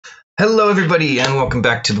Hello everybody and welcome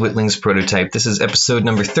back to the WitlingsPrototype. This is episode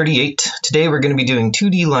number 38. Today we're going to be doing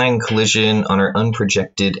 2D line collision on our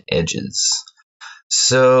unprojected edges.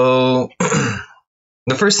 So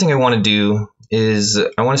the first thing I want to do is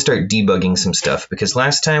I want to start debugging some stuff because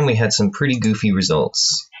last time we had some pretty goofy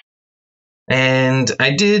results. And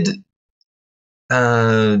I did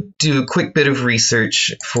do a quick bit of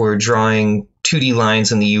research for drawing 2D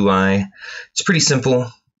lines in the UI. It's pretty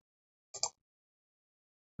simple.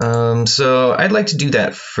 So I'd like to do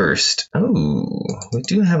that first. Oh, we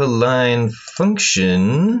do have a line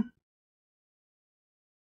function.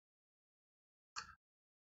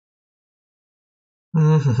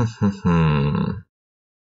 I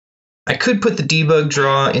could put the debug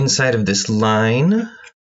draw inside of this line,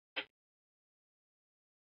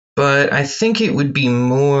 but I think it would be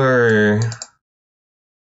more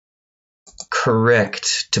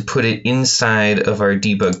correct to put it inside of our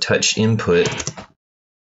debug touch input.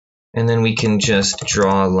 And then we can just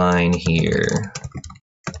draw a line here.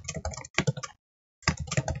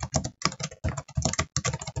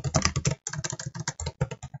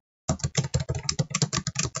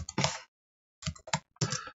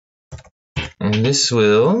 And this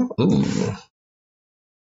will,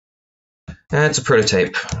 that's a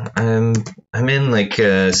prototype. I'm in like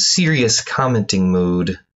a serious commenting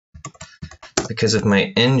mode because of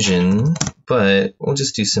my engine, but we'll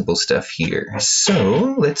just do simple stuff here.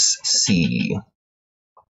 So let's see.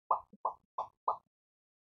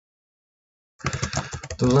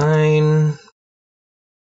 The line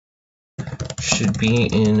should be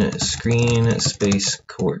in screen space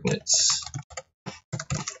coordinates.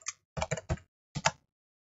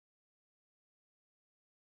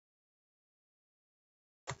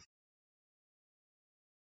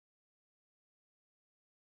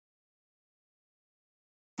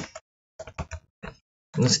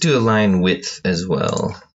 Let's do a line width as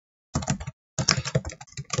well.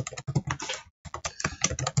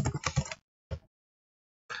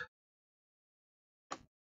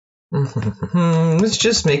 Let's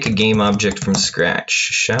just make a game object from scratch,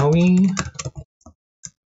 shall we?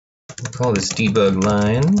 We'll call this debug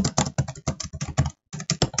line.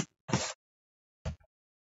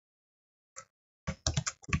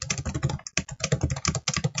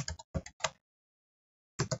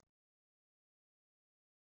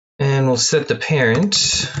 And we'll set the parent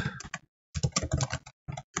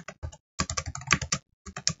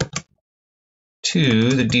to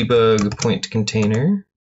the debug point container.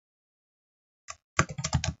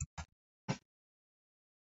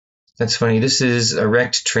 That's funny, this is a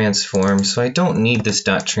rect transform, so I don't need this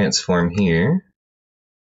dot transform here.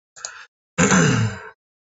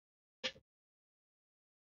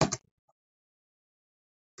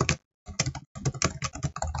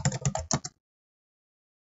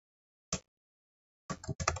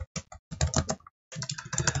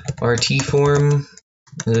 RT form,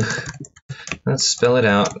 let's spell it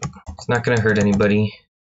out. It's not going to hurt anybody.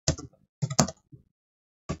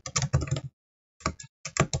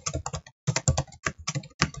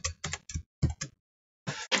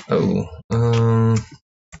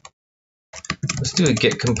 Let's do a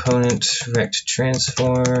get component rect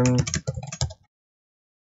transform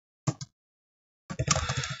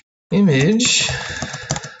image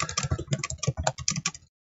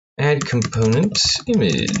add component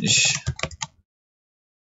image.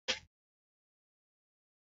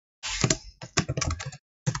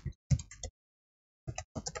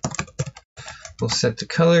 We'll set the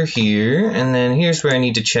color here, and then here's where I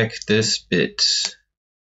need to check this bit.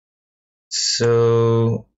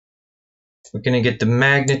 So we're going to get the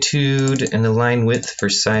magnitude and the line width for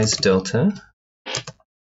size delta.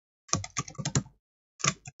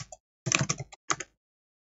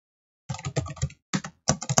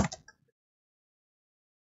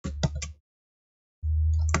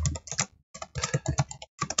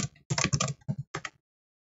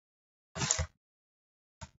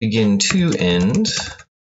 Begin to end.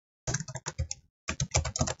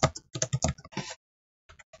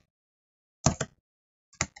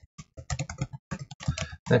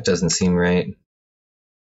 That doesn't seem right.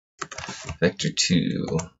 Vector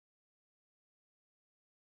 2.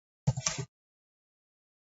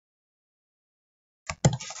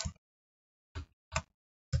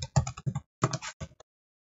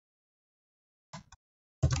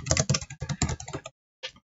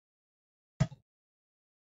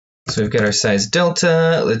 So we've got our size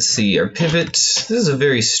delta. Let's see, our pivot. This is a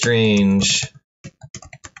very strange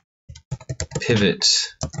pivot.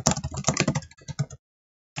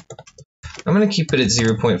 I'm going to keep it at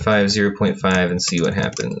 0.5, 0.5 and see what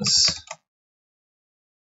happens.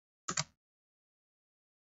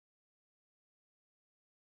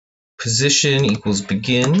 position equals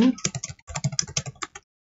begin.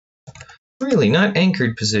 Really, not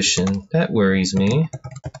anchored position. That worries me.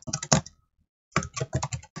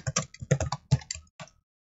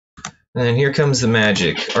 And then here comes the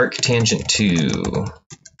magic. Arctangent 2.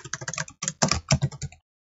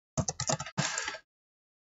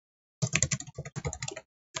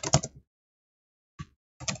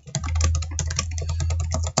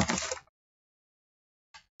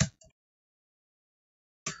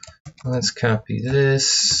 Let's copy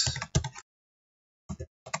this.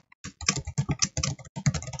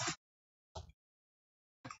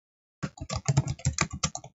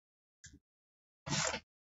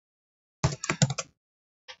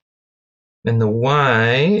 And the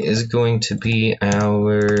y is going to be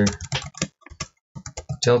our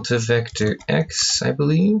delta vector x, I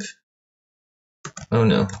believe. Oh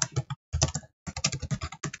no.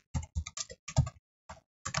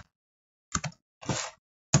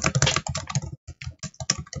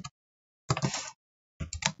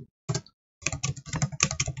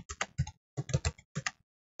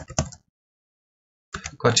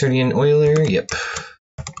 Quaternion Euler, yep.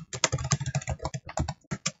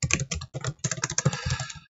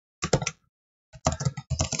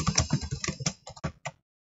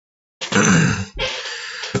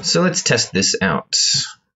 So let's test this out.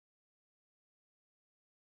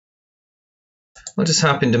 I'll just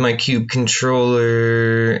hop into my cube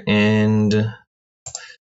controller and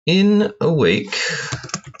in awake,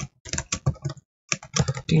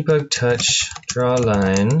 debug touch, draw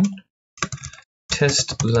line,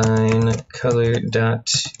 test line color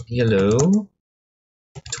dot yellow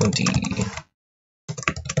 20.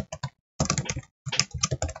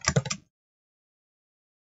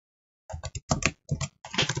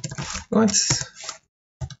 What?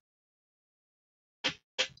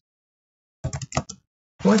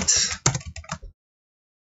 What?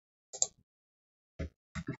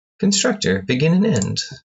 Constructor, begin and end.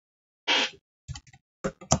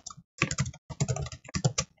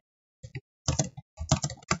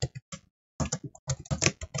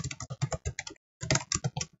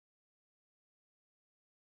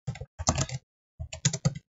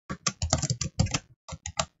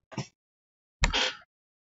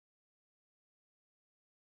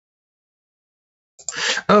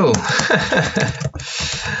 Oh,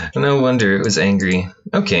 no wonder it was angry.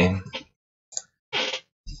 Okay.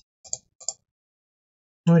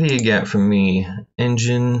 What do you got from me?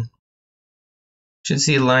 Engine. Should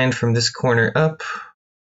see a line from this corner up.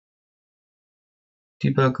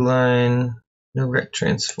 Debug line. No rect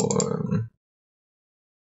transform.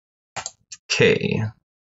 Okay.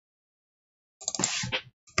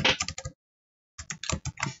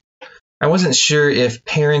 I wasn't sure if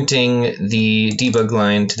parenting the debug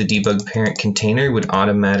line to the debug parent container would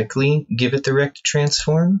automatically give it the rect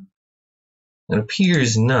transform. It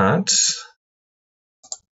appears not.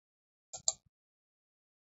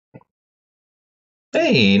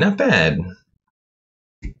 Hey, not bad.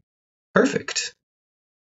 Perfect.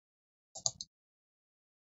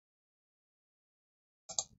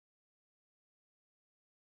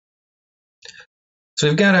 So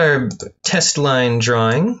we've got our test line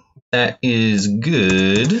drawing. That is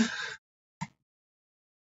good.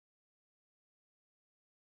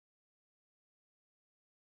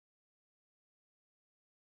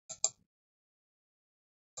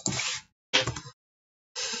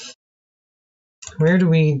 Where do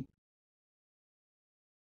we...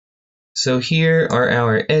 So here are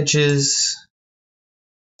our edges.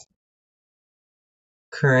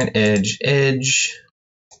 Current edge, edge.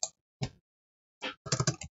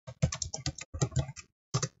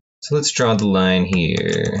 So let's draw the line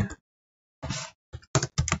here.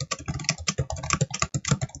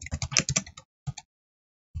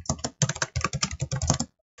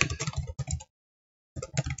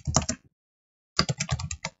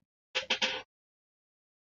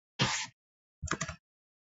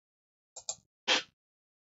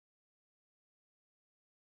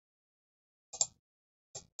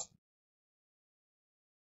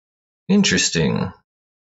 Interesting.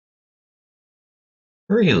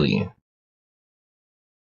 Really?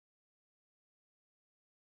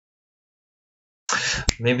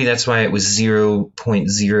 Maybe that's why it was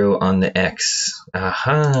 0.0 on the X.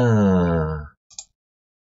 Aha!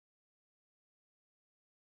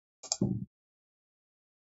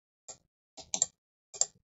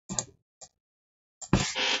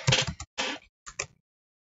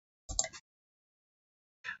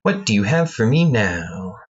 What do you have for me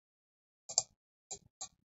now?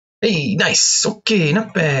 Hey, nice! Okay,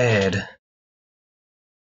 not bad.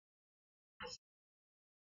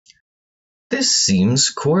 This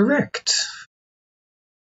seems correct.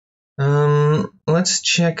 Let's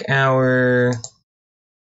check our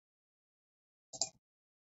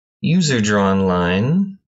user drawn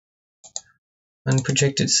line.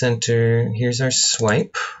 Unprojected center. Here's our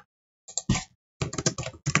swipe.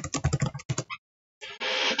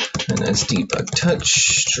 And that's debug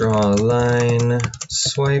touch, draw a line,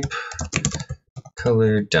 swipe,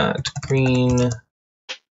 color dot green,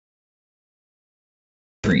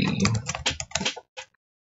 3.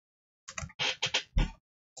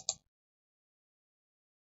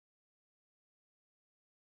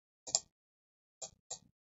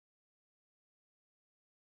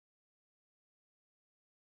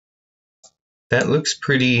 That looks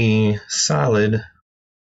pretty solid.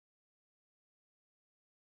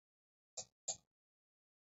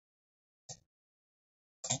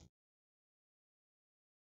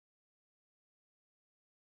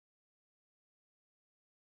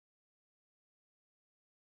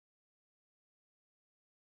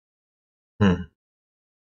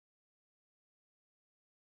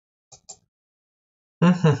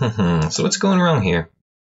 So what's going wrong here?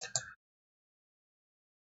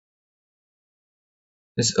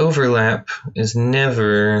 This overlap is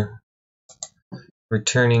never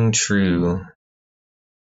returning true.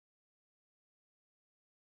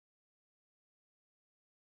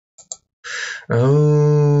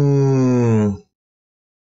 Oh.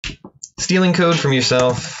 Stealing code from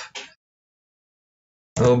yourself.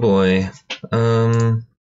 Oh boy. I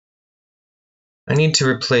need to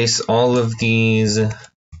replace all of these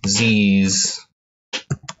Z's.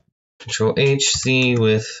 Control H, Z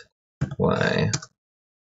with Y.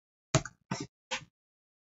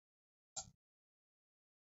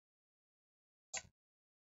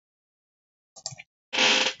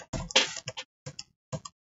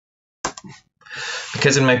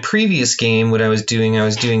 Because in my previous game, what I was doing a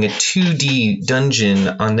 2D dungeon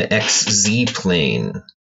on the XZ plane.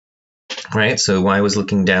 Right? So Y was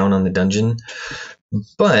looking down on the dungeon.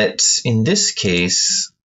 But in this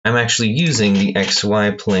case, I'm actually using the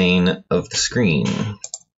XY plane of the screen.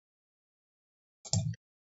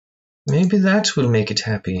 Maybe that will make it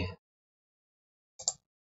happy.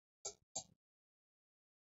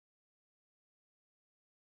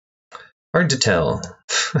 Hard to tell.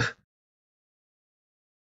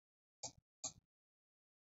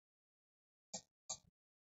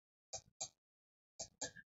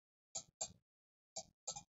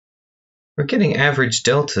 We're getting average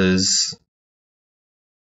deltas.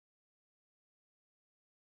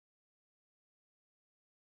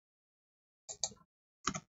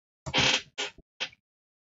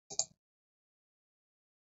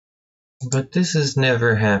 But this is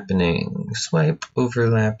never happening. Swipe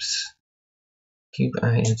overlaps. Cube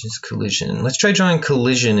eye edges collision. Let's try drawing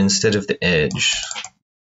collision instead of the edge.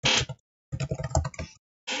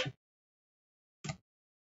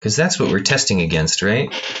 Because that's what we're testing against,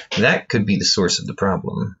 right? That could be the source of the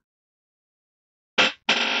problem.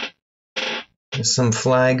 There's some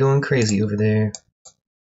fly going crazy over there.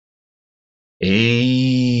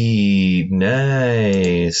 Hey,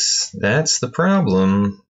 nice. That's the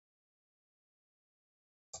problem.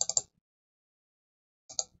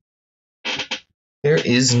 There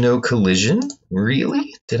is no collision?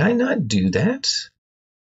 Really? Did I not do that?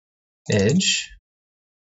 Edge.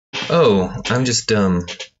 Oh, I'm just dumb.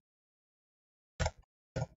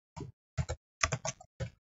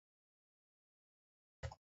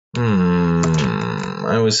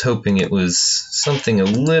 I was hoping it was something a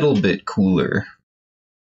little bit cooler.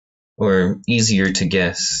 Or easier to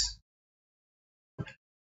guess.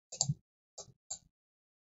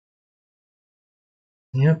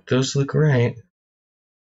 Yep, those look right.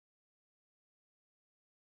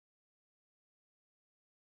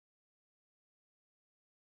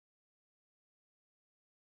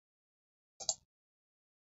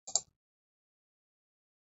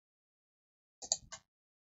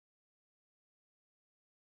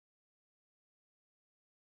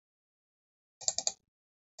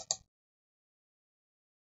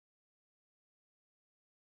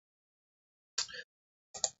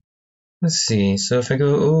 Let's see, so if I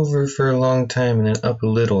go over for a long time and then up a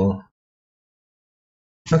little.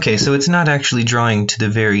 Okay, so it's not actually drawing to the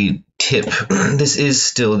very tip. This is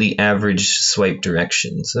still the average swipe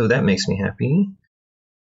direction, so that makes me happy.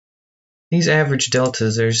 These average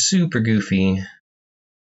deltas are super goofy.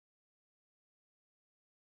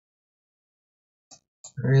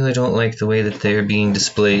 I really don't like the way that they're being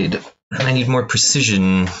displayed. I need more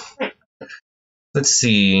precision. Let's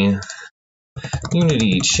see.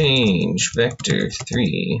 Unity change vector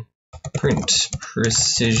 3 print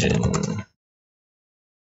precision.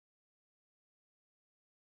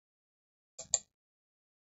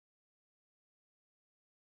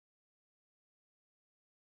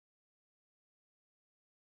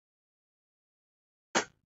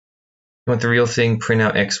 Want the real thing, print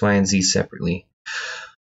out X, Y, and Z separately.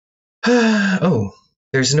 Oh,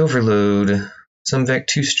 there's an overload. Some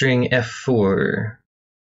vec2 string F4.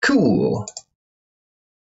 Cool.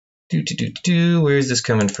 Where is this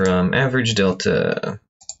coming from? Average delta.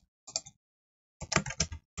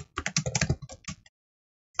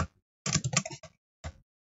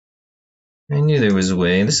 I knew there was a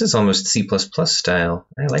way. This is almost C++ style.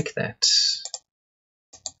 I like that.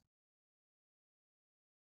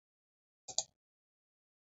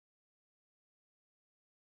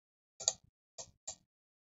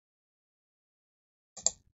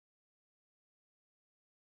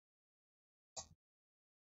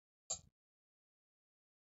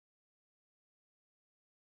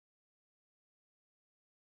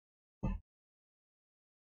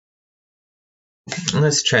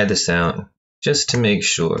 Let's try this out, just to make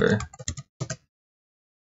sure.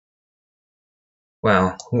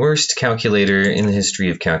 Wow, worst calculator in the history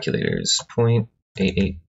of calculators.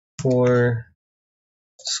 0.884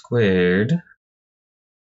 squared.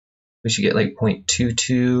 We should get like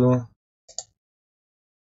 0.22.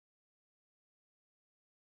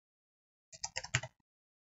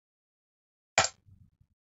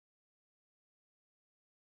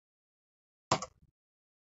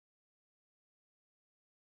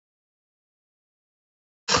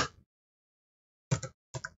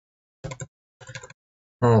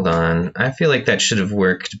 Hold on, I feel like that should have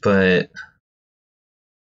worked, but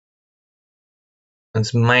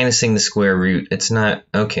it's minusing the square root. It's not,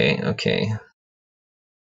 okay.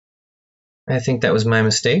 I think that was my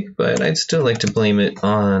mistake, but I'd still like to blame it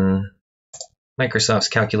on Microsoft's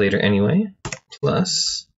calculator anyway.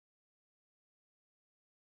 Plus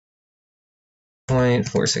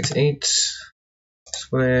 0.468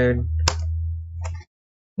 squared.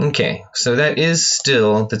 Okay, so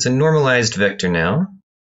that's a normalized vector now.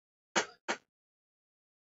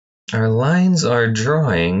 Our lines are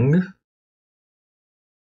drawing.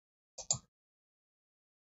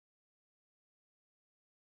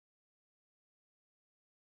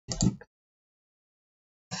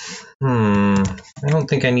 I don't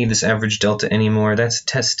think I need this average delta anymore. That's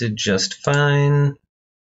tested just fine.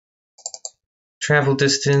 Travel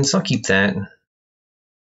distance, I'll keep that.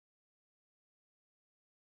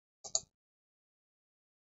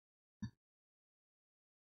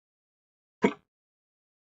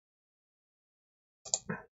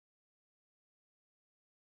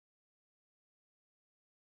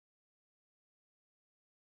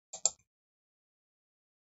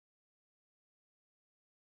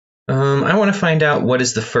 I want to find out what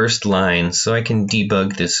is the first line so I can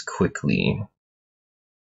debug this quickly.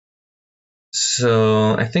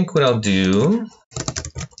 So I think what I'll do,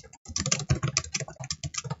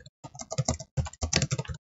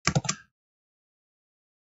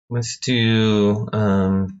 let's do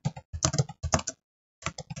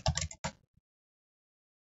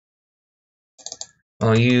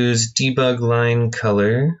I'll use debug line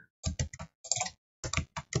color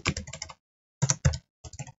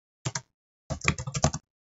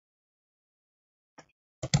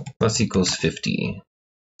plus equals 50.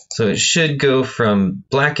 So it should go from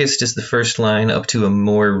blackest is the first line up to a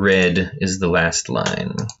more red is the last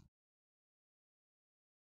line.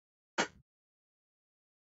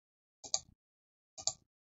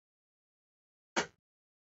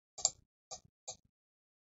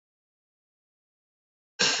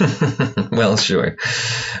 Well, sure.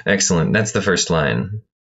 Excellent. That's the first line.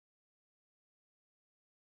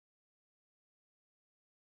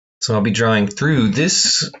 So I'll be drawing through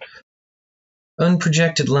this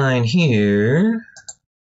unprojected line here.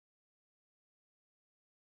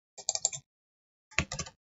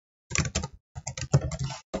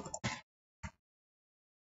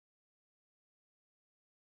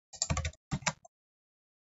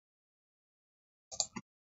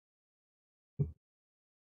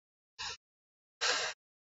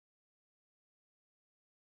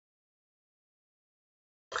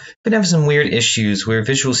 Been having some weird issues where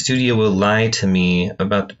Visual Studio will lie to me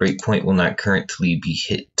about the breakpoint will not currently be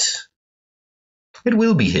hit. It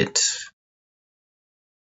will be hit.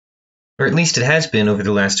 Or at least it has been over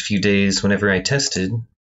the last few days whenever I tested.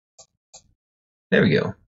 There we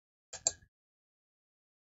go.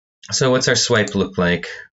 So what's our swipe look like?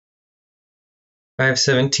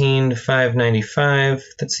 517 to 595,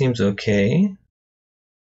 that seems okay.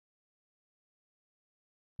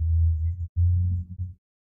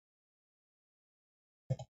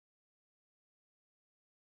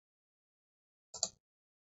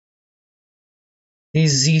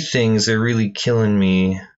 These Z things are really killing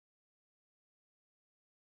me.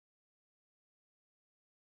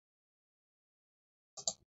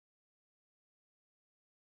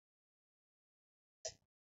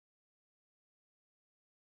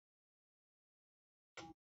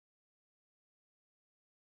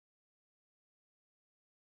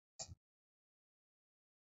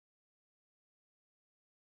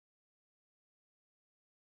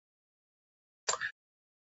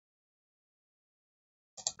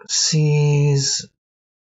 C's.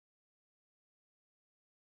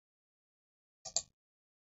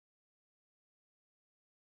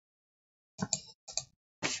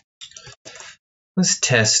 Let's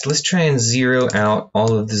test. Let's try and zero out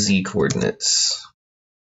all of the Z coordinates.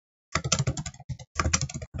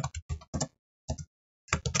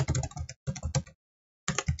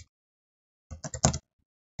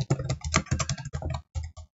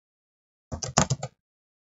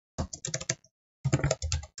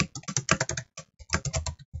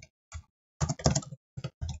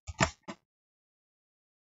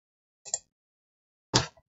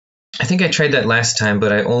 I think I tried that last time,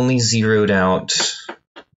 but I only zeroed out.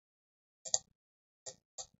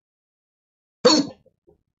 Oh!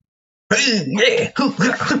 Yeah!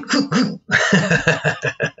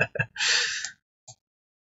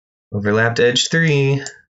 Overlapped edge 3,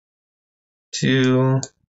 2,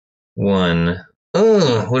 1.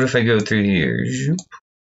 Oh, what if I go through here?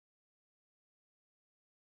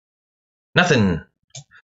 Nothing.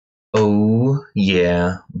 Oh,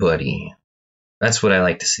 yeah, buddy. That's what I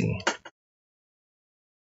like to see.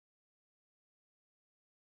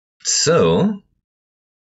 So,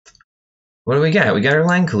 what do we got? We got our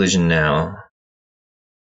line collision now.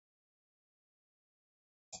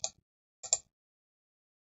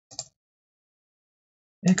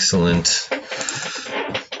 Excellent.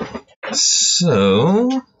 So,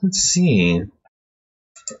 let's see.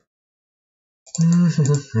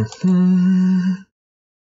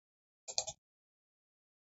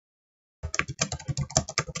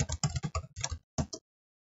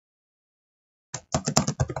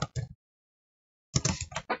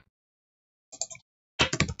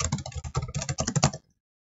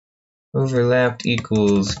 Overlapped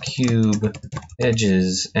equals cube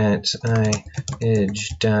edges at I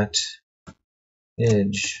edge dot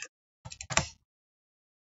edge.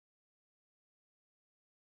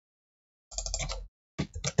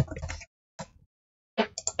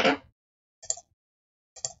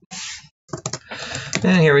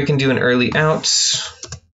 And here we can do an early out.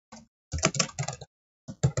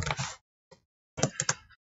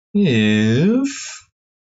 If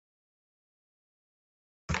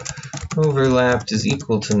overlapped is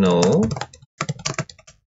equal to null,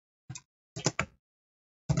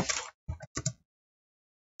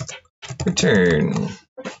 return.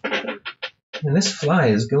 And this fly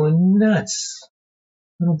is going nuts.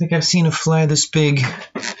 I don't think I've seen a fly this big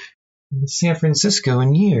in San Francisco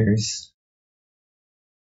in years.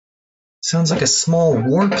 Sounds like a small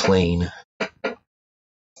warplane.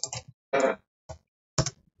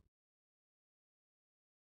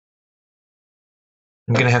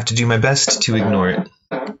 I'm gonna have to do my best to ignore it.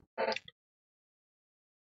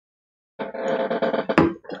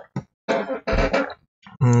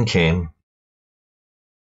 Okay.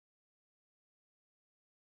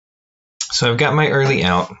 So I've got my early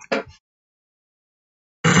out.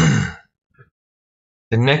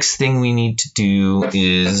 The next thing we need to do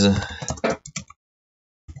is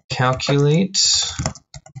calculate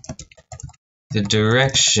the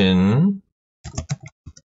direction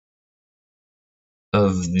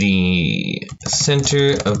of the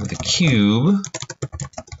center of the cube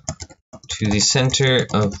to the center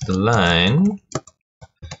of the line.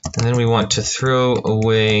 And then we want to throw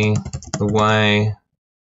away the y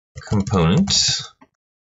component.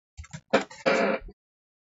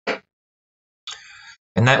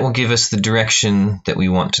 And that will give us the direction that we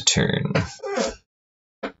want to turn.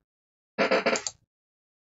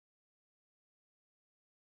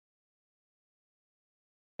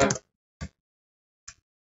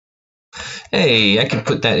 Hey, I could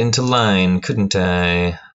put that into line, couldn't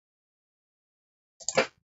I?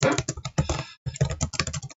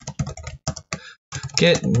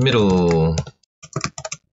 Get middle.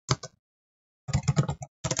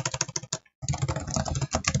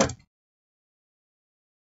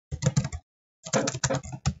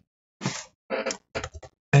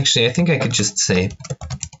 Actually, I think I could just say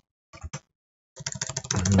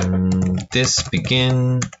this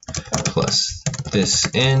begin plus this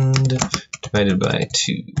end divided by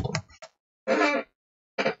 2.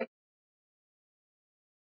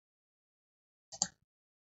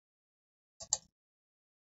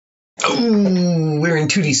 Oh, we're in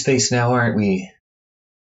 2D space now, aren't we?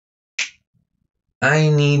 I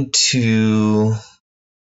need to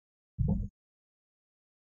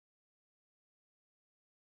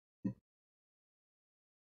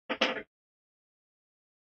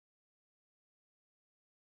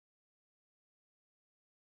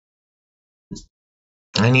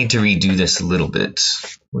redo this a little bit.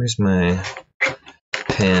 Where's my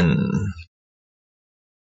pen?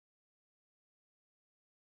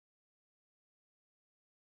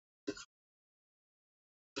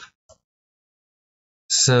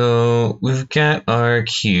 So we've got our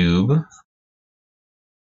cube.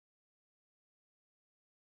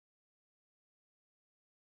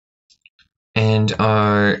 And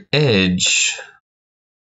our edge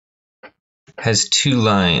has two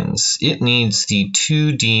lines. It needs the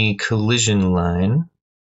 2D collision line.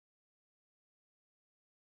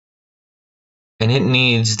 And it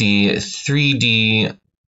needs the 3D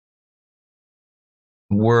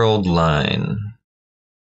world line.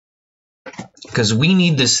 Because we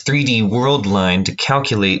need this 3D world line to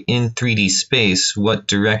calculate in 3D space what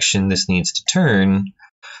direction this needs to turn.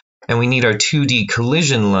 And we need our 2D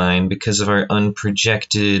collision line because of our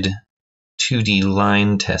unprojected 2D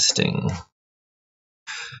line testing.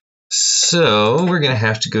 So we're going to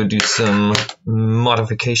have to go do some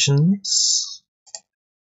modifications.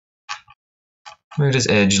 Where does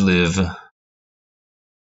edge live?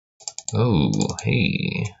 Oh,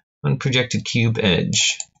 hey. Unprojected cube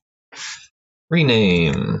edge.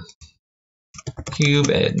 Rename. Cube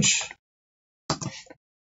edge.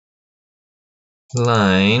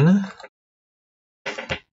 Line.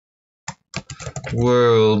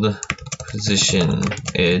 World position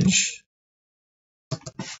edge.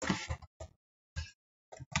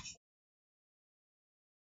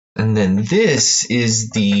 And then this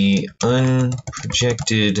is the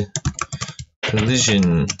unprojected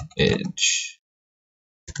collision edge.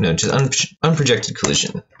 No, just unprojected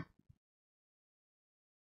collision.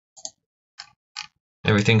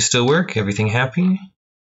 Everything still work? Everything happy?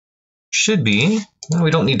 Should be. Well,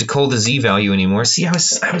 we don't need to call the z value anymore. See, I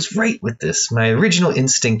was right with this. My original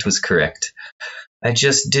instinct was correct. I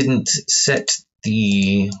just didn't set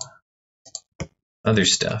the other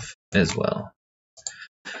stuff as well.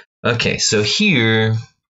 Okay, so here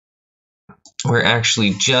we're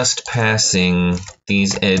actually just passing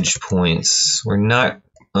these edge points. We're not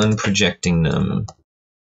unprojecting them.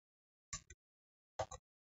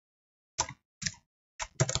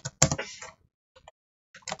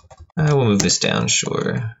 We'll move this down,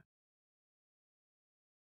 sure.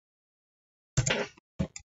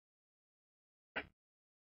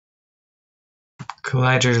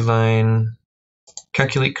 Collider line,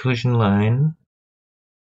 calculate collision line.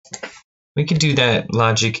 We could do that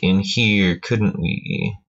logic in here, couldn't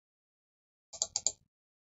we?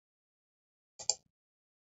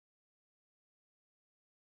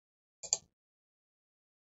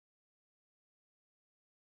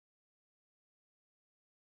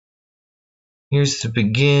 Here's the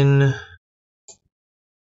begin.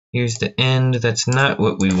 Here's the end. That's not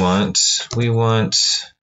what we want. We want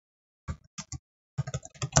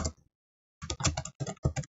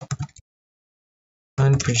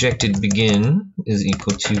unprojected begin is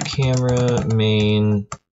equal to camera main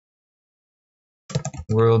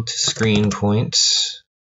world to screen points.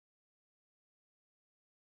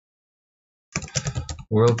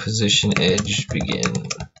 World position edge begin.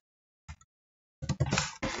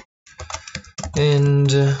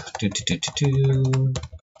 And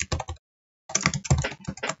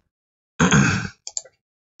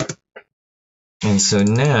and so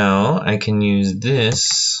now I can use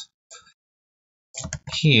this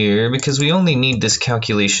here because we only need this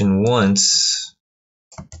calculation once.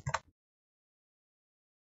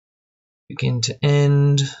 Begin to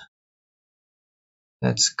end.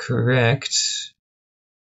 That's correct.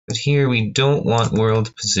 But here we don't want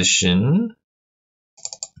world position.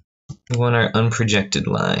 We want our unprojected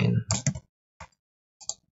line.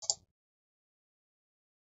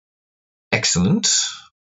 Excellent.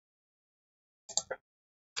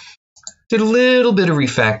 Did a little bit of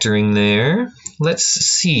refactoring there. Let's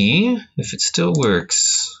see if it still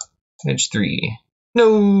works. Edge 3.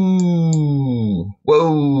 No!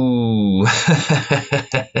 Whoa!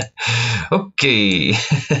 Okay.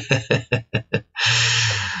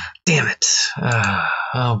 Damn it.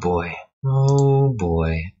 Oh boy. Oh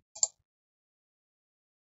boy.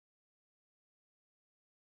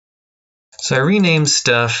 So I renamed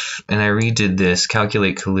stuff and I redid this,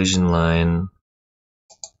 calculate collision line.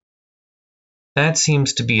 That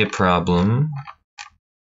seems to be a problem.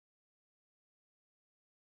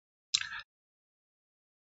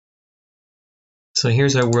 So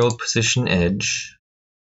here's our world position edge.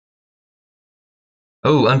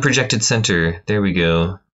 Oh, unprojected center. There we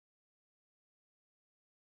go.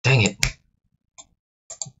 Dang it.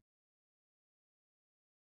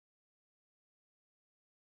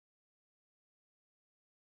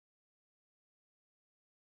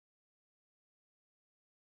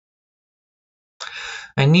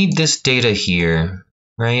 I need this data here,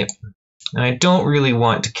 right? And I don't really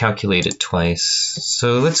want to calculate it twice.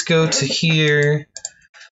 So let's go to here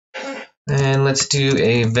and let's do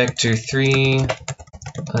a vector 3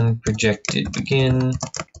 unprojected begin,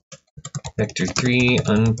 vector 3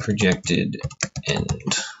 unprojected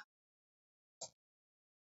end.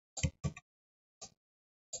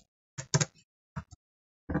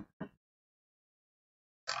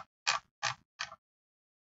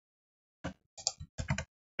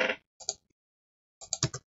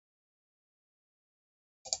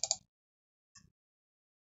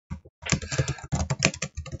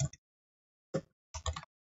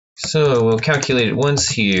 So we'll calculate it once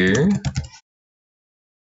here.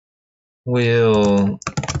 We'll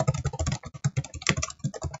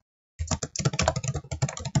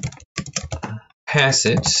pass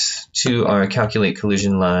it to our calculate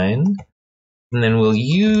collision line, and then we'll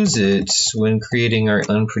use it when creating our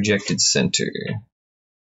unprojected center.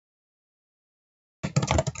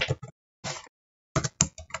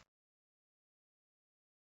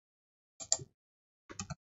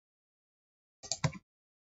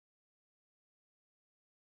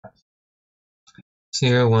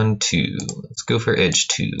 Zero, 1, 2. Let's go for edge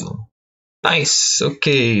 2. Nice.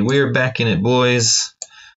 Okay, we're back in it, boys.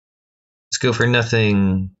 Let's go for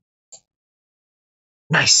nothing.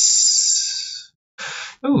 Nice.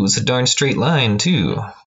 Oh, it's a darn straight line too.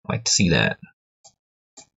 I like to see that.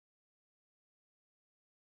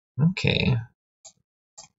 Okay.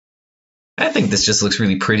 I think this just looks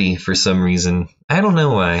really pretty for some reason. I don't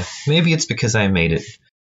know why. Maybe it's because I made it.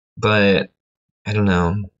 But I don't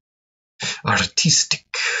know. Artistic.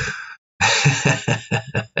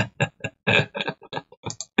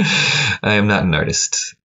 I am not an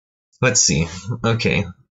artist. Let's see. Okay.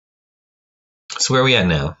 So where are we at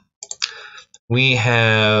now? We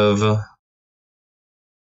have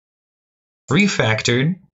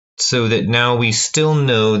refactored so that now we still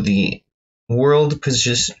know the world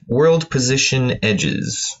position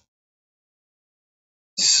edges.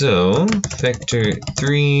 So vector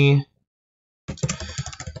 3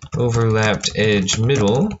 overlapped edge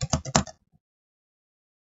middle,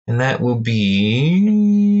 and that will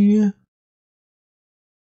be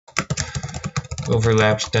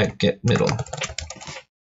overlapped get middle.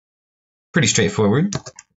 Pretty straightforward.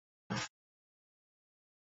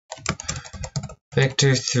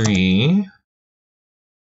 Vector 3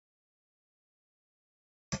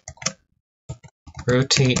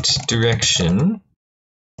 rotate direction,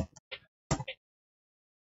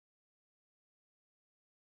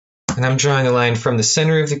 and I'm drawing a line from the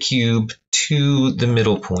center of the cube to the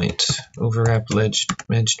middle point. Overlapped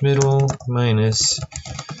edged middle minus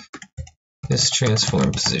this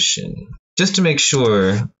transform position. Just to make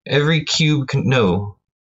sure, every cube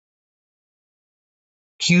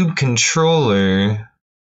cube controller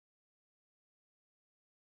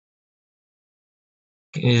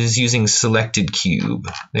is using selected cube.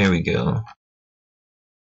 There we go.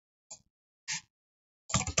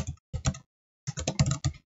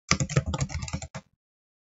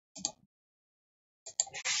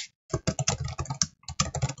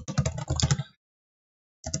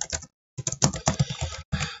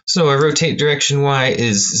 So our rotate direction Y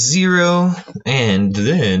is 0, and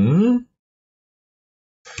then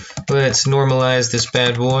let's normalize this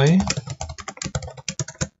bad boy.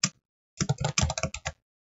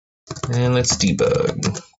 And let's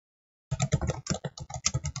debug.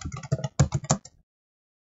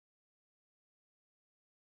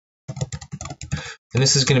 And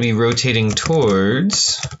this is going to be rotating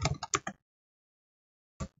towards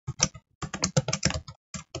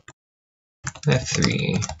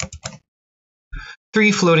F3.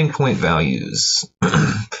 3 floating point values.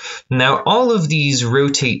 Now all of these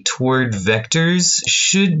rotate toward vectors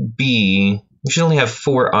should be, we should only have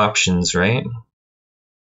 4 options, right?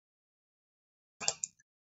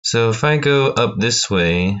 So if I go up this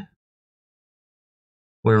way,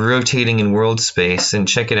 we're rotating in world space, and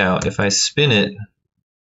check it out, if I spin it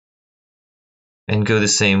and go the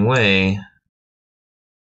same way,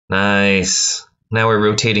 nice. Now we're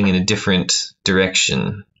rotating in a different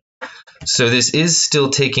direction. So this is still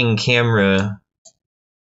taking camera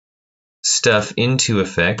stuff into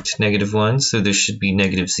effect, -1, so this should be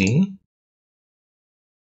 -z.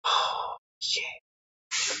 Oh, yeah.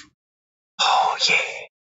 Oh, yeah.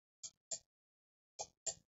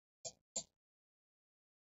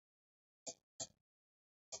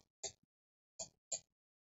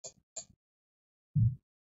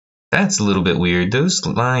 That's a little bit weird. Those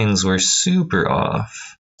lines were super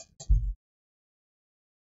off.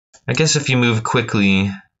 I guess if you move quickly,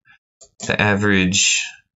 the average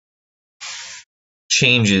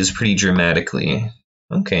changes pretty dramatically.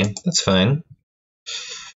 Okay, that's fine.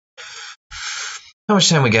 How much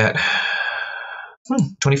time we got?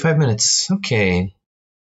 25 minutes. Okay.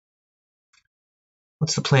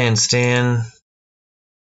 What's the plan, Stan?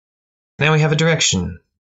 Now we have a direction.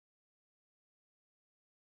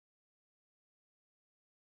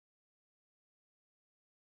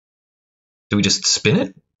 Do we just spin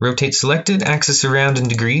it? Rotate selected, axis around in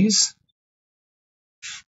degrees.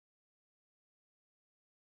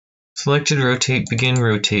 Selected, rotate, begin,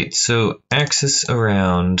 rotate. So axis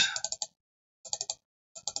around.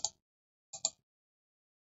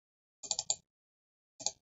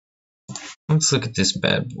 Let's look at this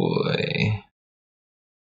bad boy.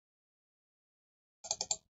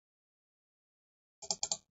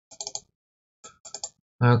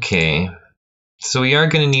 Okay, so we are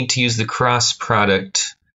going to need to use the cross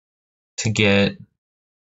product to get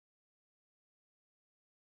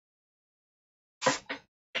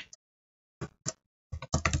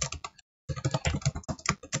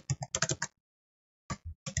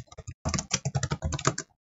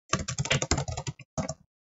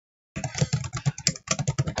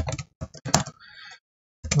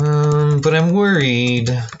but I'm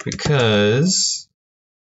worried because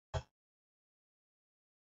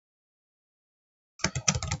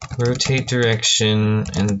rotate direction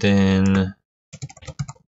and then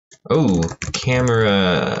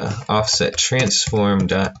camera offset transform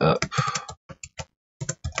dot up.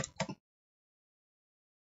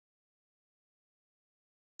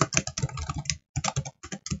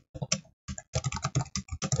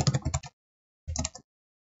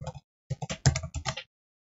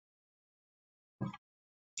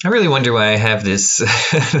 I really wonder why I have this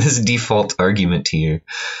this default argument here.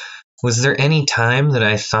 Was there any time that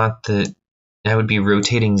I thought that I would be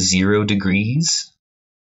rotating 0 degrees?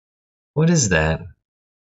 What is that?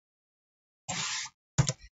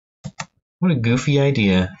 What a goofy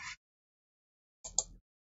idea.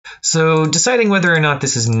 So deciding whether or not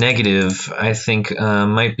this is negative, I think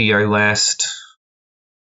might be our last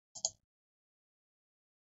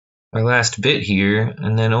bit here,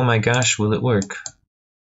 and then oh my gosh, will it work?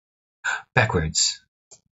 Backwards.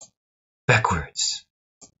 Backwards.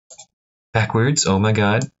 Backwards, oh my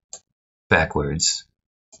god. Backwards.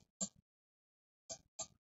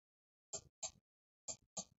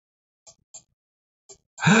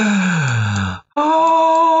 Oh!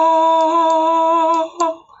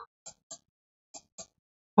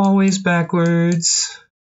 Always backwards.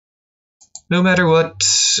 No matter what.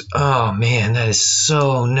 Oh man, that is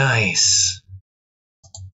so nice.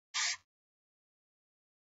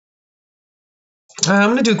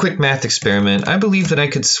 I'm going to do a quick math experiment. I believe that I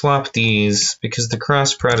could swap these because the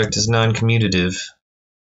cross product is non-commutative.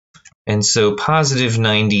 And so positive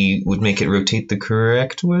 90 would make it rotate the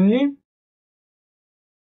correct way.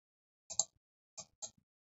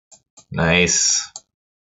 Nice.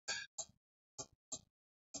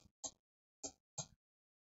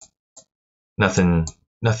 Nothing,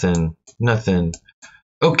 nothing, nothing.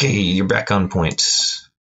 Okay, you're back on point.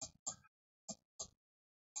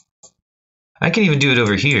 I can even do it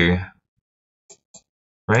over here,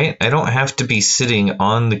 right? I don't have to be sitting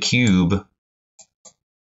on the cube.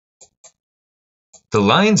 The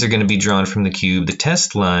lines are going to be drawn from the cube. The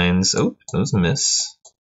test lines, oh, those miss.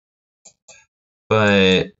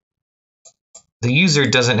 But the user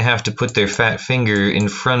doesn't have to put their fat finger in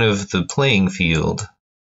front of the playing field.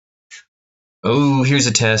 Oh, here's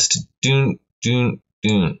a test. Doon, doon,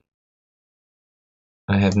 doon.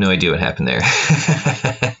 I have no idea what happened there.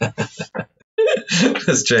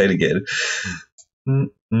 Let's try it again.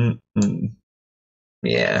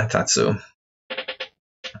 Yeah, I thought so.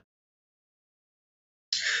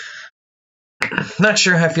 Not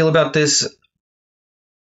sure how I feel about this.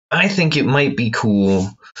 I think it might be cool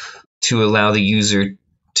to allow the user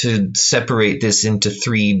to separate this into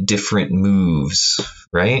 3 different moves,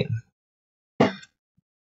 right?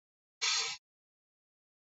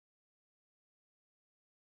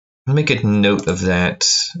 I'll make a note of that.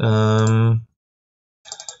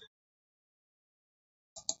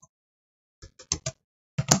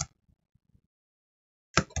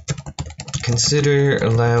 Consider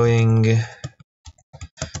allowing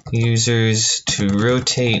users to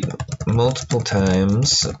rotate multiple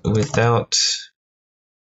times without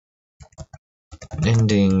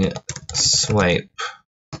ending swipe.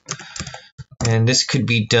 And this could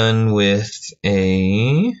be done with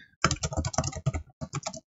a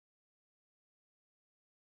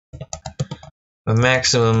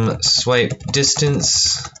maximum swipe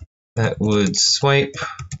distance that would swipe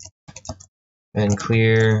and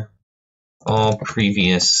clear all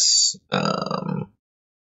previous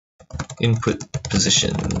input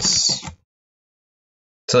positions.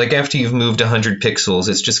 So like after you've moved 100 pixels,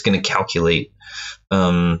 it's just going to calculate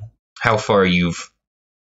how far you've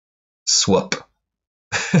swap.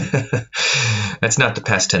 That's not the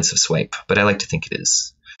past tense of swipe, but I like to think it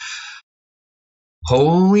is.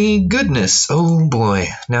 Holy goodness. Oh boy.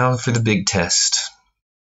 Now for the big test.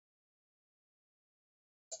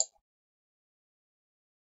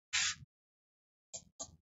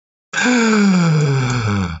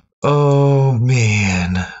 Oh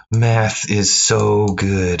man. Math is so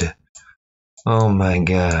good. Oh my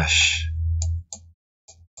gosh.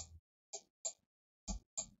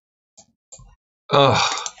 Oh.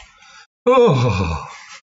 Oh.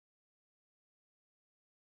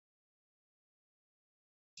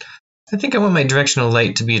 I think I want my directional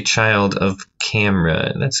light to be a child of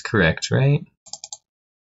camera. That's correct, right?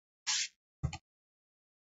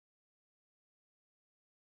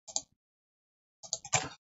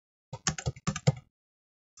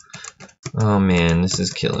 Oh man, this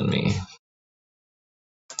is killing me.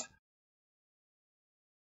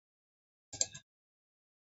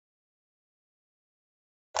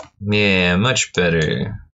 Yeah, much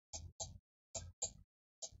better.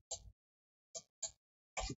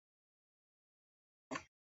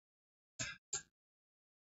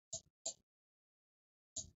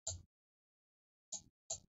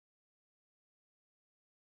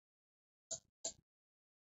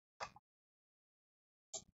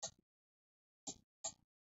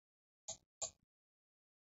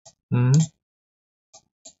 Hmm?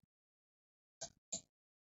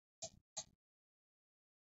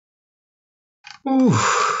 Ooh.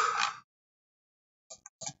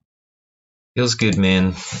 Feels good,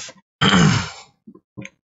 man.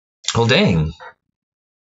 Oh, dang.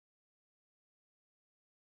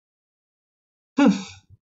 I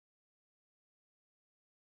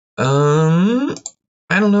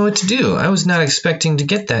don't know what to do. I was not expecting to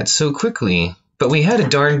get that so quickly, but we had a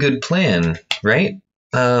darn good plan, right?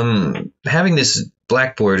 Having this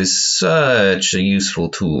blackboard is such a useful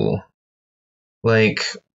tool. Like,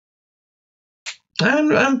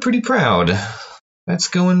 I'm pretty proud. That's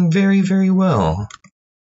going very, very well.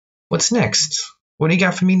 What's next? What do you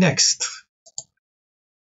got for me next?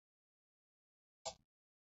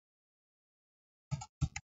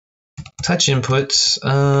 Touch inputs.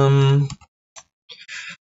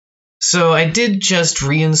 So I did just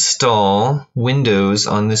reinstall Windows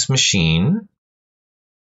on this machine.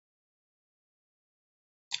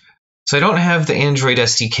 So I don't have the Android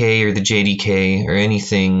SDK or the JDK or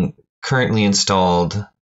anything currently installed.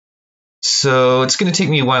 So it's going to take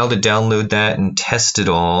me a while to download that and test it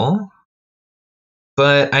all.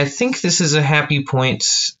 But I think this is a happy point.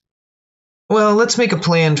 Well, let's make a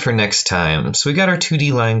plan for next time. So we got our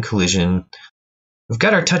 2D line collision. We've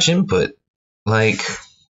got our touch input. Like,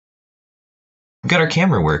 we've got our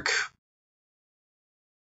camera work.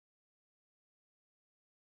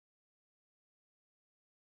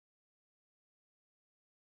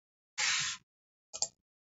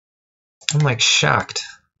 I'm like shocked.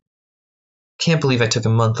 Can't believe I took a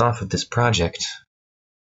month off of this project.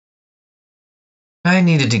 I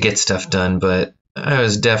needed to get stuff done, but I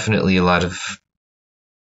was definitely a lot of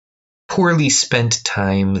poorly spent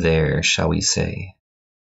time there, shall we say.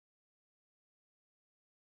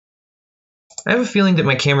 I have a feeling that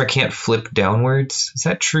my camera can't flip downwards. Is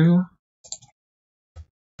that true?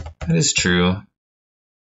 That is true.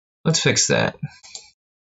 Let's fix that.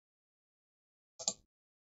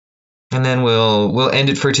 And then we'll end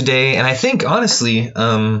it for today. And I think, honestly,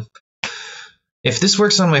 if this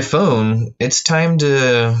works on my phone, it's time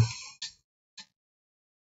to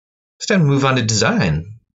move on to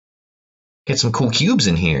design. Get some cool cubes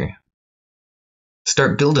in here.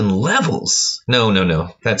 Start building levels.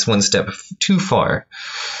 No. That's one step too far.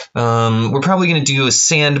 We're probably going to do a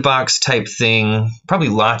sandbox type thing. Probably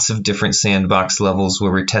lots of different sandbox levels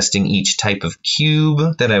where we're testing each type of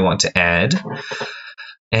cube that I want to add.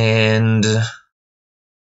 And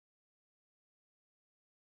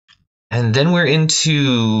then we're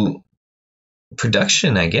into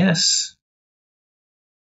production, I guess.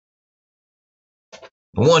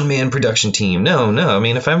 One-man production team. No. I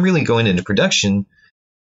mean, if I'm really going into production,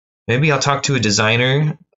 maybe I'll talk to a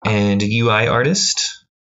designer and a UI artist.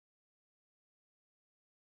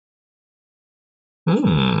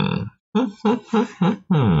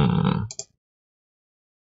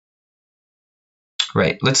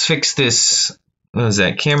 Right, let's fix this. What was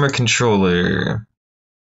that? Camera controller.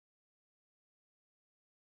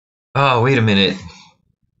 Oh, wait a minute.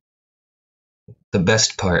 The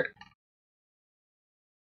best part.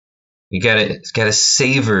 You gotta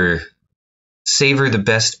savor the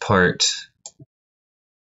best part.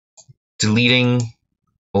 Deleting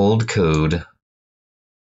old code.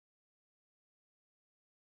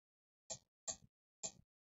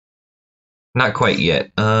 Not quite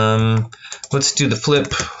yet. Let's do the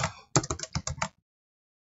flip.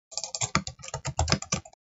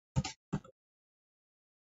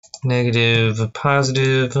 negative,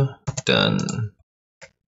 positive, done.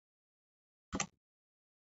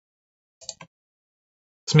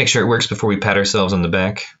 Let's make sure it works before we pat ourselves on the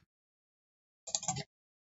back.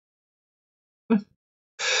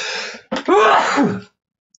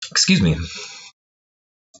 Excuse me.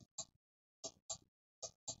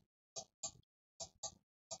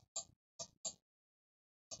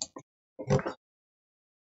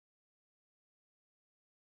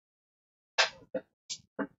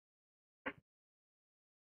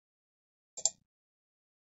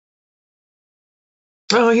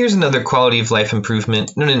 Oh, here's another quality of life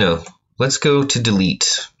improvement. No. Let's go to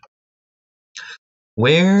delete.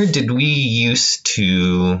 Where did we used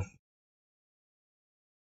to...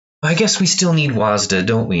 I guess we still need WASDA,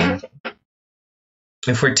 don't we?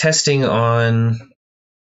 If we're testing on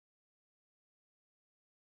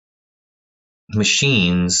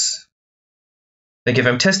machines, like if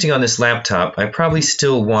I'm testing on this laptop, I probably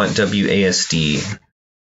still want WASD.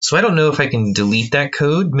 So I don't know if I can delete that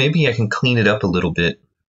code. Maybe I can clean it up a little bit.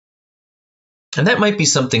 And that might be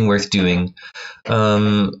something worth doing.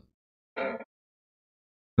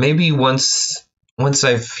 Maybe once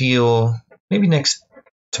I feel, maybe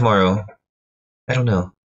tomorrow. I don't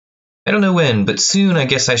know. I don't know when, but soon I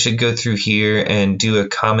guess I should go through here and do a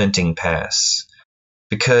commenting pass.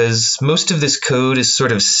 Because most of this code is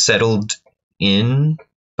sort of settled in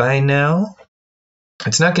by now.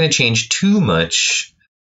 It's not going to change too much.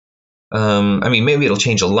 I mean, maybe it'll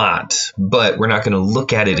change a lot, but we're not going to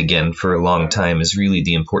look at it again for a long time is really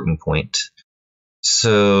the important point.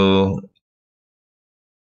 So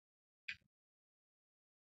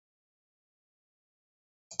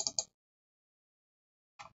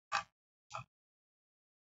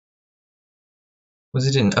was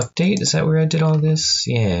it an update? Is that where I did all this?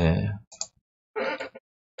 Yeah.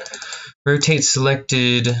 Rotate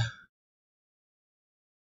selected.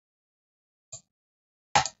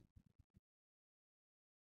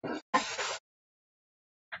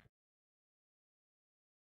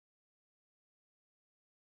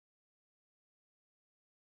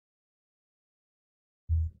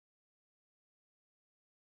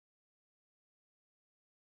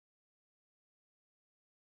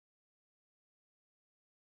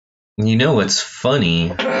 You know what's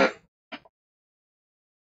funny?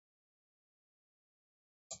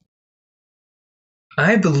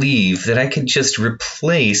 I believe that I could just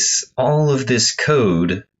replace all of this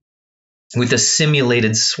code with a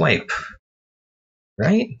simulated swipe,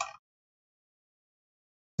 right?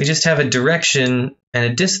 We just have a direction and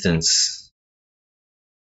a distance.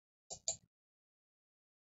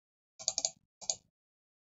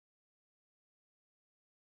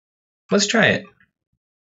 Let's try it.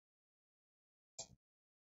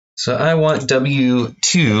 So I want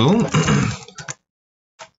W2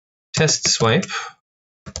 test swipe.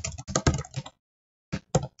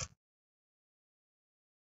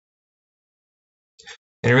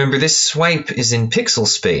 And remember, this swipe is in pixel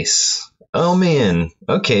space. Oh man,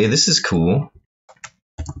 okay, this is cool.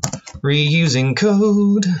 Reusing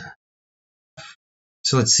code.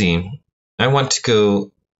 So let's see. I want to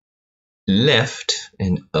go left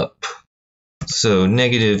and up. So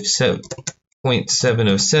negative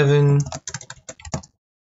 0.707,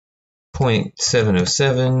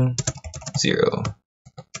 0.707, 0.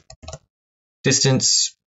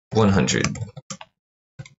 Distance 100.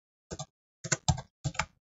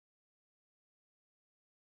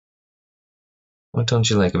 What don't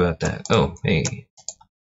you like about that? Oh, hey.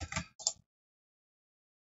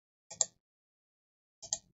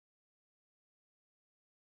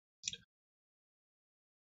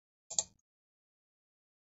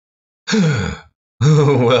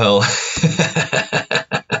 Well.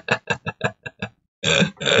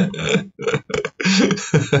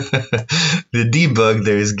 The debug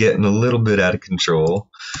there is getting a little bit out of control.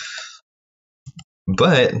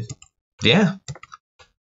 But, yeah.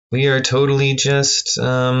 We are totally just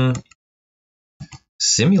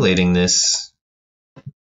simulating this.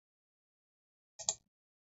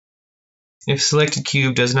 If selected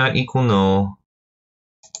cube does not equal null,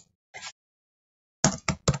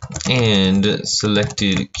 and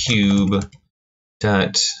selected cube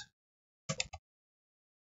dot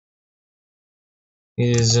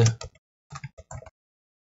is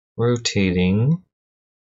rotating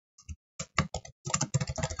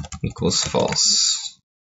equals false.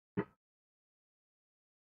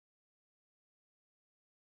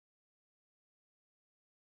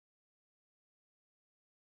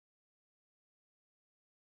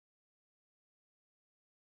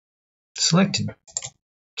 Selected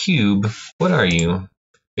cube, what are you? Are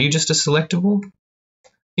you just a selectable?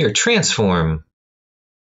 Here, transform.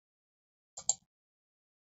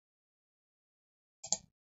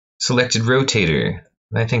 selected rotator.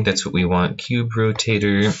 I think that's what we want. Cube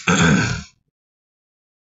rotator.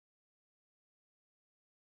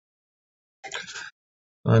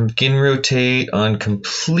 On begin rotate, on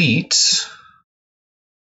complete.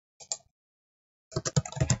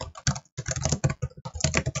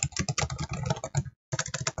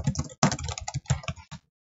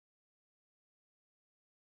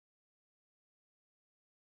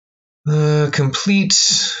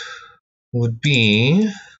 Complete would be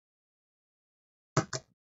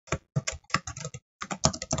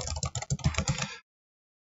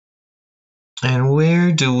and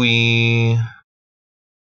where do we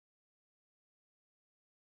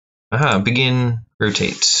begin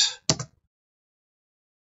rotate.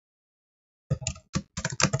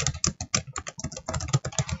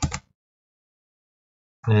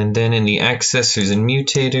 And then in the accessors and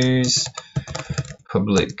mutators,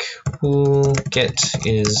 public bool get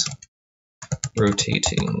is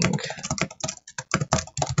rotating.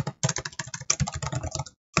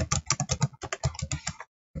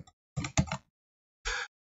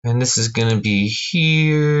 And this is going to be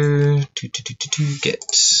here, get.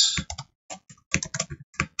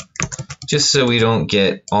 Just so we don't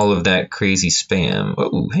get all of that crazy spam.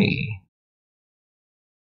 Oh, hey.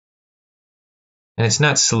 And it's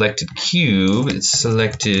not selected cube, it's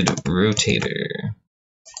selected rotator.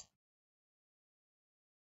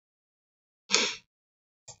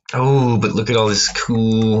 Oh, but look at all this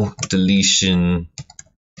cool deletion.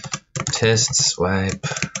 Test swipe.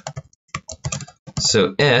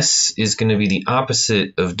 So S is going to be the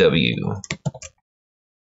opposite of W.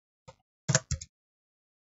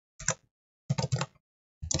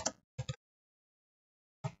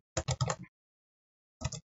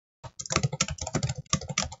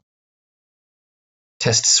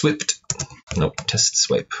 Test swipped. Nope, test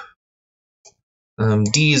swipe.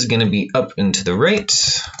 D is going to be up and to the right.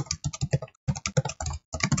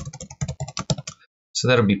 So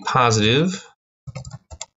that'll be positive.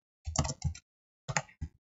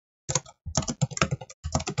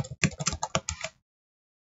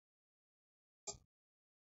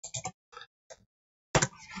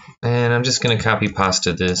 And I'm just going to copy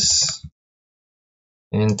pasta this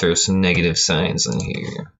and throw some negative signs in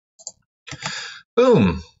here.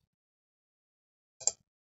 Boom!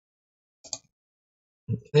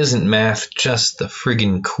 Isn't math just the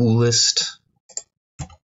friggin' coolest?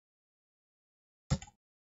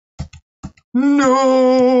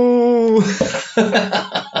 No!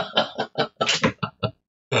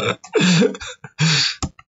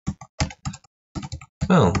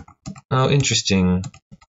 Oh, interesting.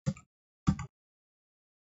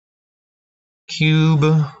 Cube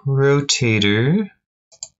rotator.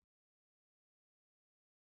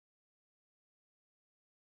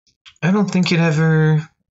 I don't think it ever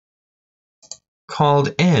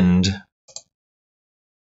called end.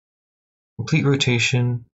 Complete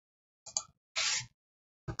rotation.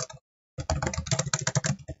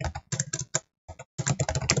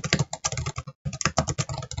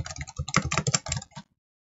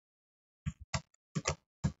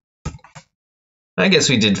 I guess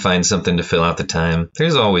we did find something to fill out the time.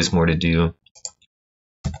 There's always more to do.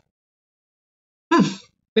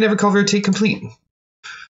 We never called rotate complete.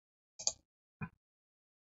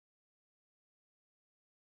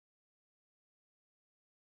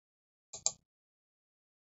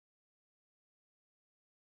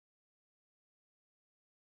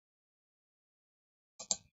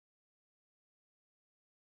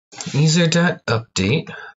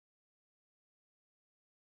 User.update.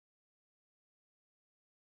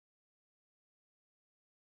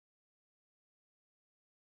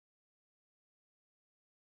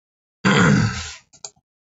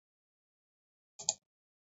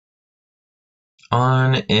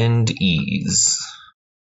 On end ease.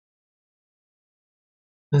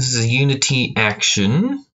 This is a Unity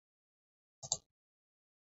action.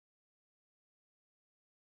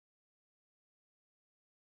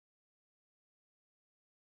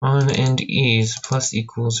 On end ease plus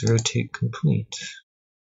equals rotate complete.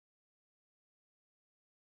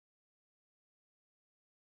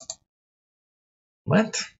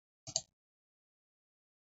 What?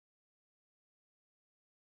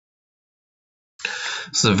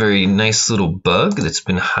 This is a very nice little bug that's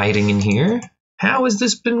been hiding in here. How has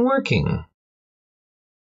this been working?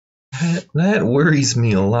 That worries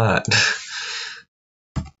me a lot.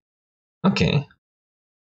 Okay.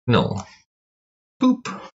 No.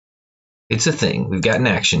 Boop. It's a thing. We've got an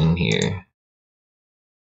action in here.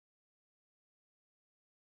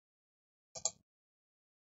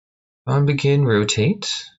 On begin,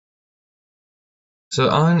 rotate. So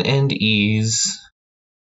on end ease.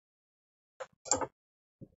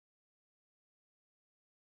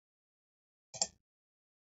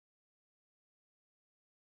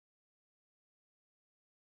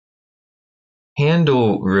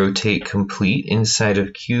 handle rotate complete inside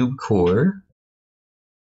of cube core.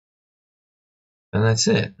 And that's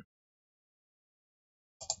it.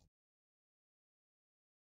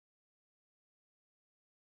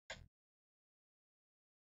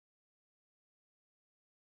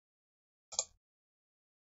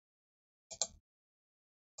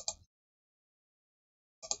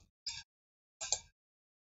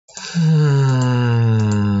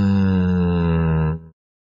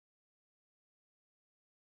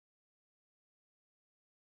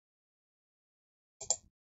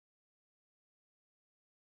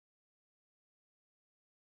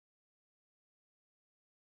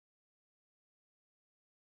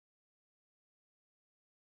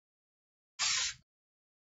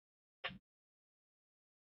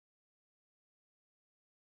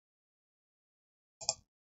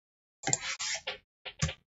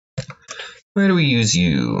 Where do we use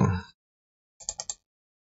you?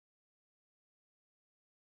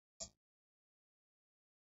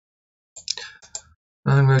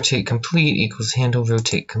 On rotate complete equals handle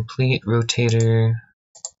rotate complete rotator.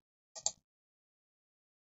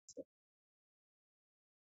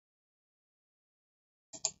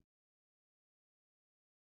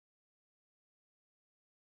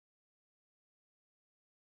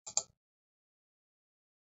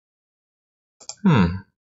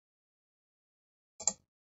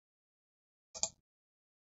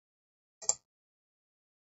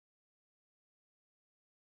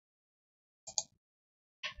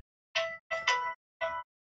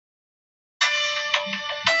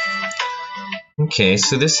 Okay,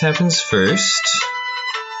 so this happens first.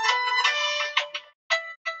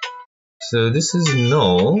 So this is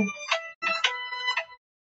null.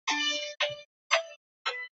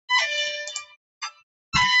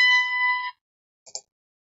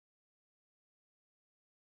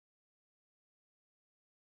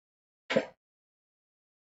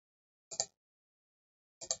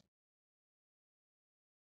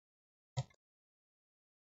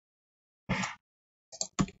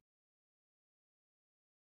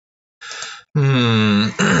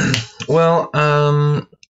 Well,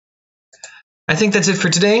 I think that's it for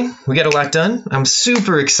today. We got a lot done. I'm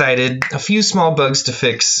super excited. A few small bugs to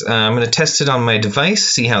fix. I'm going to test it on my device,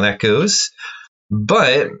 see how that goes.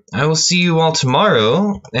 But I will see you all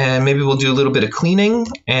tomorrow, and maybe we'll do a little bit of cleaning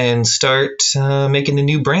and start making a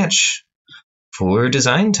new branch for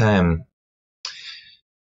design time.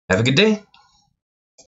 Have a good day.